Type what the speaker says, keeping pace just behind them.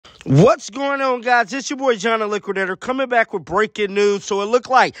What's going on, guys? It's your boy, John the Liquidator, coming back with breaking news. So it looked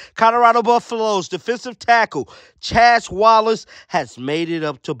like Colorado Buffaloes defensive tackle Chaz Wallace has made it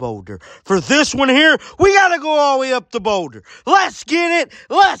up to Boulder. For this one here, we got to go all the way up to Boulder. Let's get it.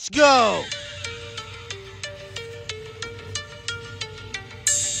 Let's go.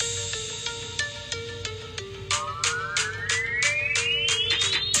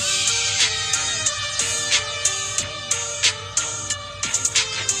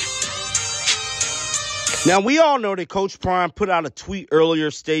 Now, we all know that Coach Prime put out a tweet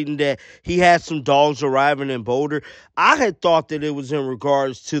earlier stating that he had some dogs arriving in Boulder. I had thought that it was in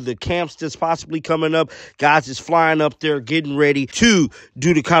regards to the camps that's possibly coming up. Guys is flying up there, getting ready to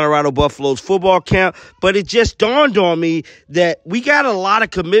do the Colorado Buffaloes football camp. But it just dawned on me that we got a lot of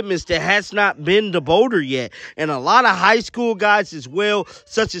commitments that has not been to Boulder yet. And a lot of high school guys as well,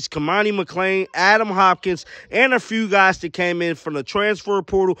 such as Kamani McLean, Adam Hopkins, and a few guys that came in from the transfer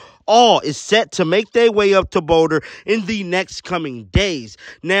portal, all is set to make their way up to Boulder in the next coming days.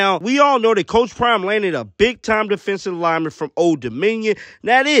 Now, we all know that Coach Prime landed a big-time defensive lineman from Old Dominion.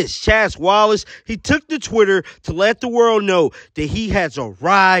 That is Chaz Wallace. He took to Twitter to let the world know that he has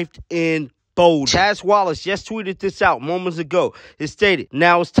arrived in Boulder. Chaz Wallace just tweeted this out moments ago. It stated,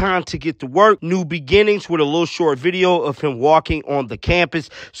 "Now it's time to get to work. New beginnings," with a little short video of him walking on the campus.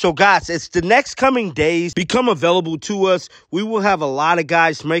 So, guys, as the next coming days become available to us, we will have a lot of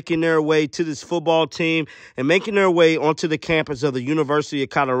guys making their way to this football team and making their way onto the campus of the University of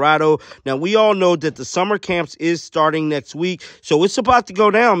Colorado. Now, we all know that the summer camps is starting next week, so it's about to go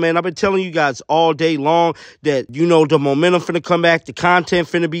down, man. I've been telling you guys all day long that, you know, the momentum finna come back, the content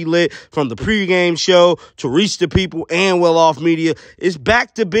finna be lit from the pregame show to Reach the People and Well Off Media. It's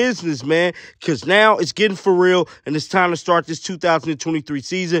back to business, man, because now it's getting for real and it's time to start this 2023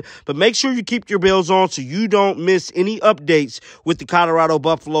 season. But make sure you keep your bells on so you don't miss any updates with the Colorado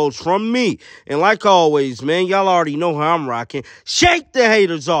Buffaloes from me. And like always, man, y'all already know how I'm rocking. Shake the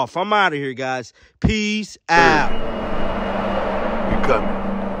haters off. I'm out of here, guys. Peace out. We coming.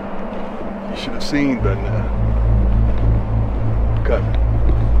 You should have seen by now. Coming.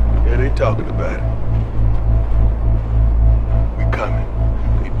 Yeah, they talking about it. We coming.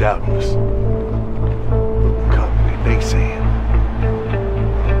 They doubting us. We coming. They saying.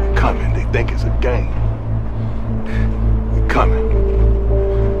 We coming. They think it's a game. We coming.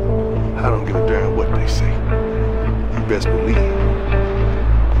 I don't give a damn what they say. You best believe.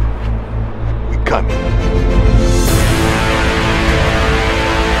 We coming.